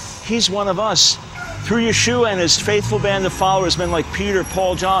Messiah. He's one of us. Through Yeshua and his faithful band of followers, men like Peter,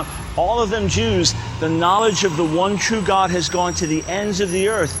 Paul, John, all of them Jews, the knowledge of the one true God has gone to the ends of the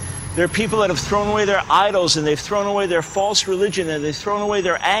earth. There are people that have thrown away their idols, and they've thrown away their false religion, and they've thrown away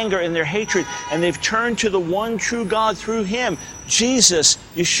their anger and their hatred, and they've turned to the one true God through him, Jesus,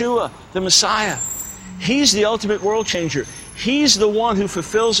 Yeshua, the Messiah. He's the ultimate world changer. He's the one who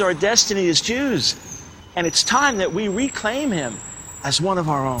fulfills our destiny as Jews. And it's time that we reclaim him as one of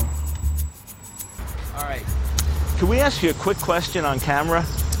our own. All right. Can we ask you a quick question on camera?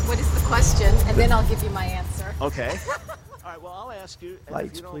 What is the question? And then I'll give you my answer. Okay. All right, well, I'll ask you. And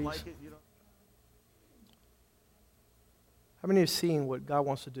Lights, if you don't please. like it, you don't. How many have seen what God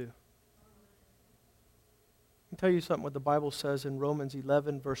wants to do? Let me tell you something what the Bible says in Romans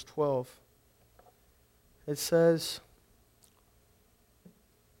 11, verse 12. It says,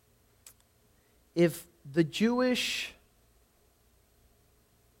 if the Jewish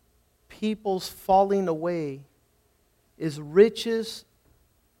people's falling away is riches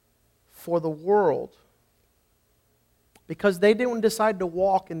for the world, because they didn't decide to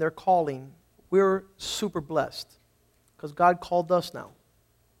walk in their calling, we're super blessed because God called us now.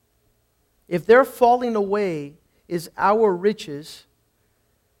 If their falling away is our riches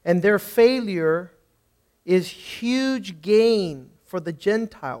and their failure is huge gain for the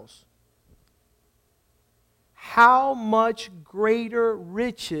Gentiles, how much greater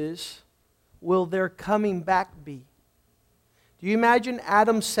riches will their coming back be? Do you imagine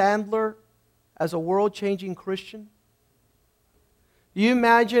Adam Sandler as a world-changing Christian? Do you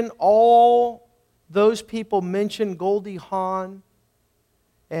imagine all those people mentioned, Goldie Hawn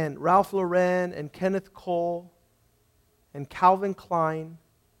and Ralph Lauren and Kenneth Cole and Calvin Klein,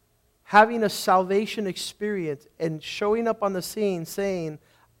 having a salvation experience and showing up on the scene saying,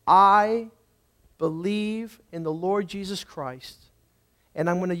 I believe in the Lord Jesus Christ, and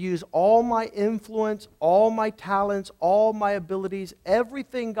I'm going to use all my influence, all my talents, all my abilities,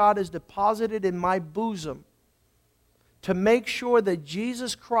 everything God has deposited in my bosom to make sure that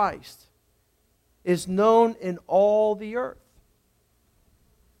Jesus Christ is known in all the earth.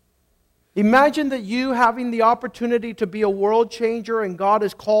 Imagine that you having the opportunity to be a world changer, and God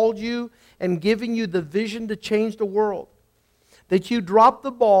has called you and given you the vision to change the world. That you drop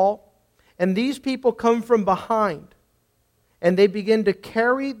the ball, and these people come from behind, and they begin to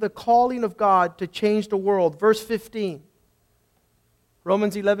carry the calling of God to change the world. Verse 15.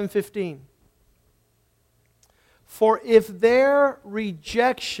 Romans 11:15. For if their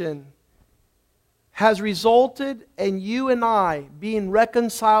rejection has resulted in you and I being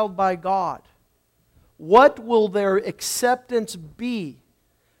reconciled by God, what will their acceptance be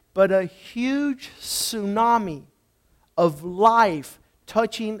but a huge tsunami of life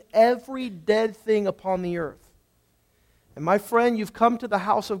touching every dead thing upon the earth? And my friend, you've come to the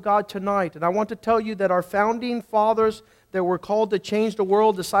house of God tonight, and I want to tell you that our founding fathers that were called to change the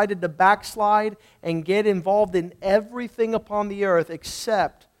world decided to backslide and get involved in everything upon the earth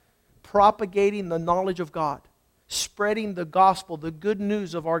except propagating the knowledge of God, spreading the gospel, the good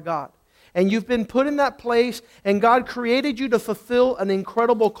news of our God. And you've been put in that place, and God created you to fulfill an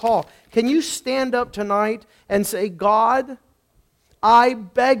incredible call. Can you stand up tonight and say, God, I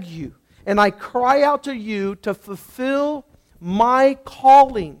beg you, and I cry out to you to fulfill my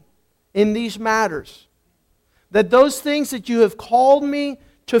calling in these matters. That those things that you have called me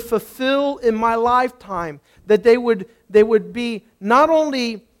to fulfill in my lifetime, that they would be not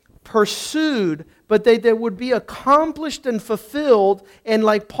only pursued, but they would be accomplished and fulfilled. And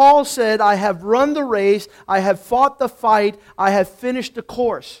like Paul said, I have run the race, I have fought the fight, I have finished the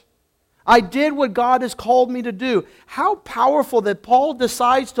course. I did what God has called me to do. How powerful that Paul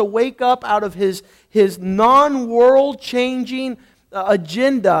decides to wake up out of his non-world changing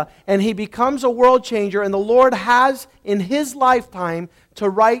agenda, and he becomes a world changer, and the Lord has in his lifetime to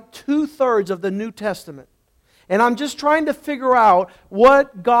write 2/3 of the New Testament. And I'm just trying to figure out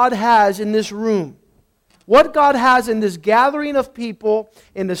what God has in this room. What God has in this gathering of people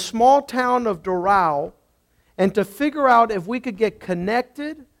in the small town of Doral, and to figure out if we could get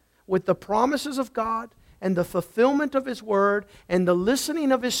connected with the promises of God and the fulfillment of His Word and the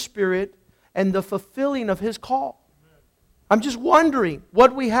listening of His Spirit and the fulfilling of His call. I'm just wondering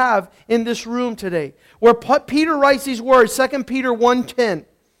what we have in this room today. Where Peter writes these words, 2 Peter 1:10,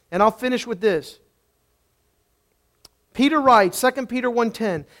 and I'll finish with this. Peter writes, 2 Peter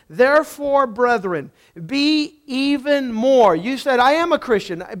 1:10, therefore, brethren, be even more. You said, I am a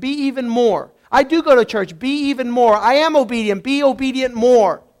Christian. Be even more. I do go to church. Be even more. I am obedient. Be obedient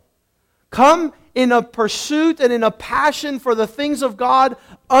more. Come in a pursuit and in a passion for the things of God,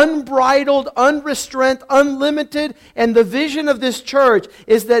 unbridled, unrestrained, unlimited. And the vision of this church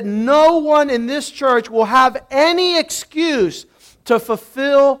is that no one in this church will have any excuse to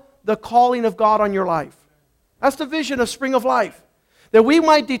fulfill the calling of God on your life. That's the vision of Spring of Life. That we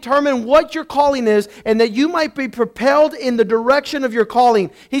might determine what your calling is, and that you might be propelled in the direction of your calling.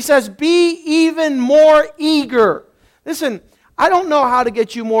 He says, be even more eager. Listen, I don't know how to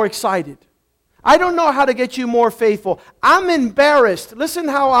get you more excited. I don't know how to get you more faithful. I'm embarrassed. Listen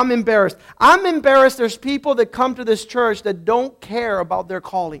how I'm embarrassed. I'm embarrassed there's people that come to this church that don't care about their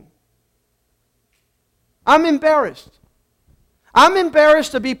calling. I'm embarrassed. I'm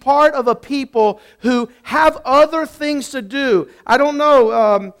embarrassed to be part of a people who have other things to do. I don't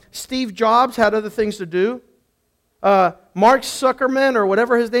know, Steve Jobs had other things to do. Mark Zuckerman, or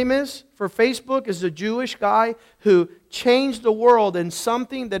whatever his name is, for Facebook, is a Jewish guy who changed the world in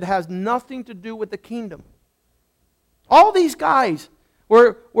something that has nothing to do with the kingdom. All these guys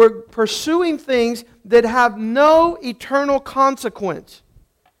were pursuing things that have no eternal consequence.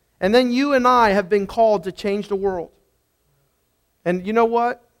 And then you and I have been called to change the world. And you know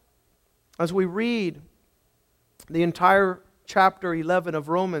what? As we read the entire chapter 11 of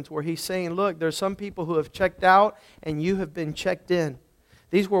Romans, where he's saying, look, there's some people who have checked out and you have been checked in.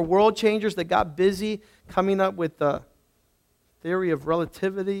 These were world changers that got busy coming up with the theory of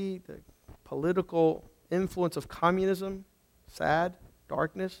relativity, the political influence of communism, sad,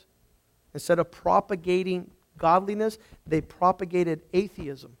 darkness. Instead of propagating godliness, they propagated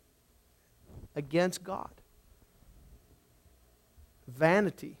atheism against God.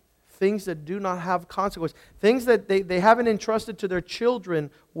 Vanity. Things that do not have consequence. Things that they haven't entrusted to their children.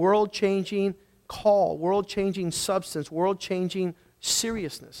 World-changing call. World-changing substance. World-changing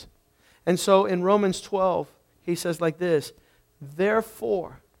seriousness. And so in Romans 12, he says like this,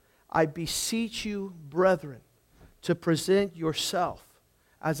 therefore, I beseech you, brethren, to present yourself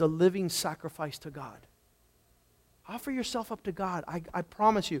as a living sacrifice to God. Offer yourself up to God. I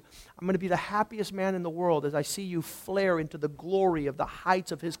promise you, I'm going to be the happiest man in the world as I see you flare into the glory of the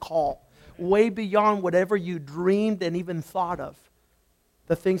heights of His call, way beyond whatever you dreamed and even thought of,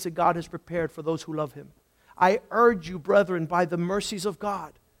 the things that God has prepared for those who love Him. I urge you, brethren, by the mercies of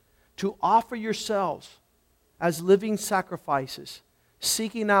God, to offer yourselves as living sacrifices,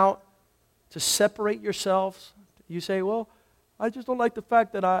 seeking out to separate yourselves. You say, well, I just don't like the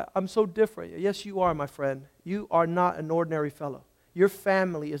fact that I'm so different. Yes, you are, my friend. You are not an ordinary fellow. Your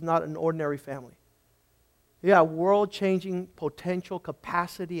family is not an ordinary family. You have world-changing potential,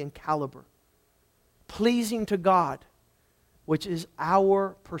 capacity, and caliber. Pleasing to God, which is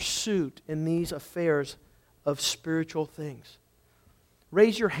our pursuit in these affairs of spiritual things.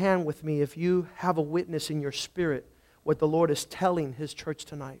 Raise your hand with me if you have a witness in your spirit what the Lord is telling His church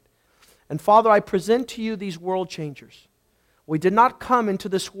tonight. And Father, I present to you these world changers. We did not come into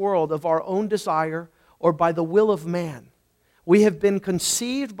this world of our own desire or by the will of man. We have been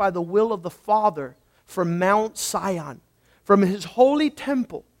conceived by the will of the Father from Mount Zion, from His holy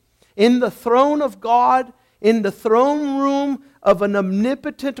temple, in the throne of God, in the throne room of an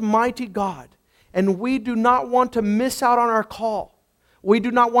omnipotent, mighty God. And we do not want to miss out on our call. We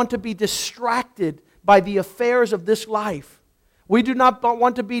do not want to be distracted by the affairs of this life. We do not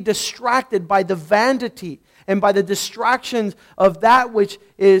want to be distracted by the vanity and by the distractions of that which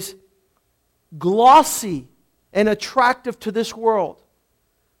is glossy and attractive to this world.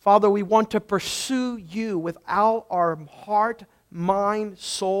 Father, we want to pursue you with all our heart, mind,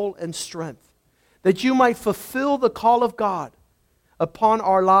 soul, and strength, that you might fulfill the call of God upon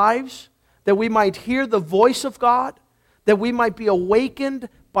our lives, that we might hear the voice of God, that we might be awakened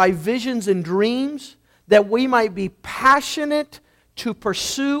by visions and dreams, that we might be passionate to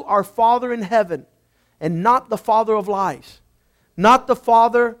pursue our Father in heaven, and not the father of lies, not the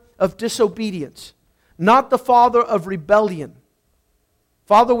father of disobedience, not the father of rebellion.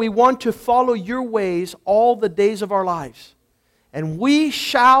 Father, we want to follow your ways all the days of our lives, and we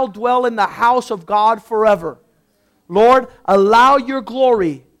shall dwell in the house of God forever. Lord, allow your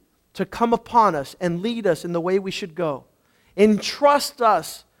glory to come upon us and lead us in the way we should go. Entrust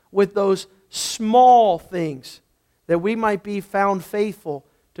us with those small things, that we might be found faithful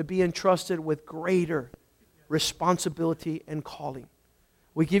to be entrusted with greater responsibility and calling.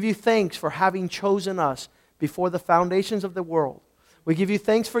 We give you thanks for having chosen us before the foundations of the world. We give you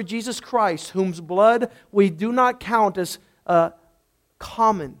thanks for Jesus Christ, whose blood we do not count as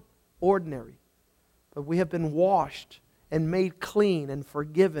common, ordinary, but we have been washed and made clean and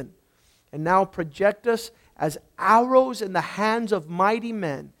forgiven, and now project us as arrows in the hands of mighty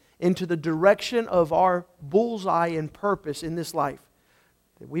men into the direction of our bullseye and purpose in this life,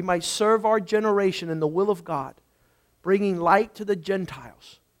 that we might serve our generation in the will of God, bringing light to the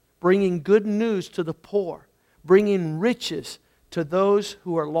Gentiles, bringing good news to the poor, bringing riches to those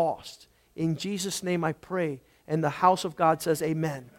who are lost. In Jesus' name I pray, and the house of God says amen.